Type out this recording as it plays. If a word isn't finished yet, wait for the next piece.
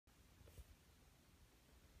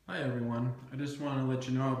Hi everyone, I just want to let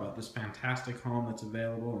you know about this fantastic home that's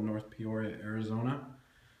available in North Peoria, Arizona.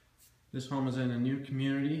 This home is in a new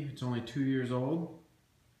community. It's only 2 years old.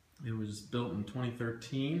 It was built in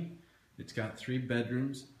 2013. It's got 3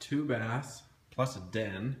 bedrooms, 2 baths, plus a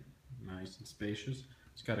den, nice and spacious.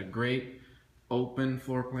 It's got a great open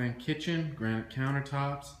floor plan kitchen, granite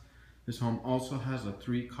countertops. This home also has a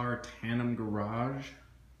 3-car tandem garage.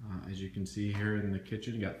 As you can see here in the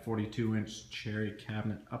kitchen, you got 42-inch cherry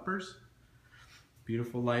cabinet uppers.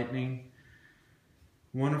 Beautiful lighting.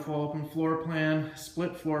 Wonderful open floor plan,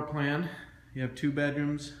 split floor plan. You have 2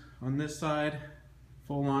 bedrooms on this side,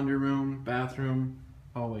 full laundry room, bathroom,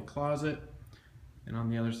 hallway closet. And on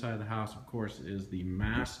the other side of the house, of course, is the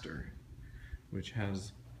master, which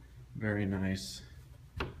has very nice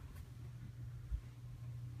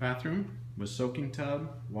bathroom with soaking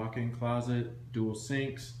tub, walk-in closet, dual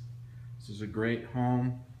sinks. This is a great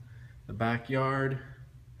home. The backyard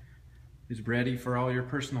is ready for all your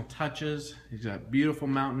personal touches. You've got beautiful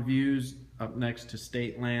mountain views up next to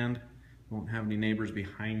state land. Won't have any neighbors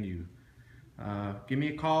behind you. Give me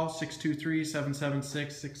a call,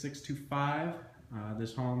 623-776-6625.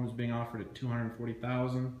 This home is being offered at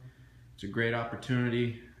 $240,000. It's a great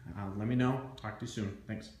opportunity. Let me know. Talk to you soon.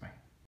 Thanks. Bye.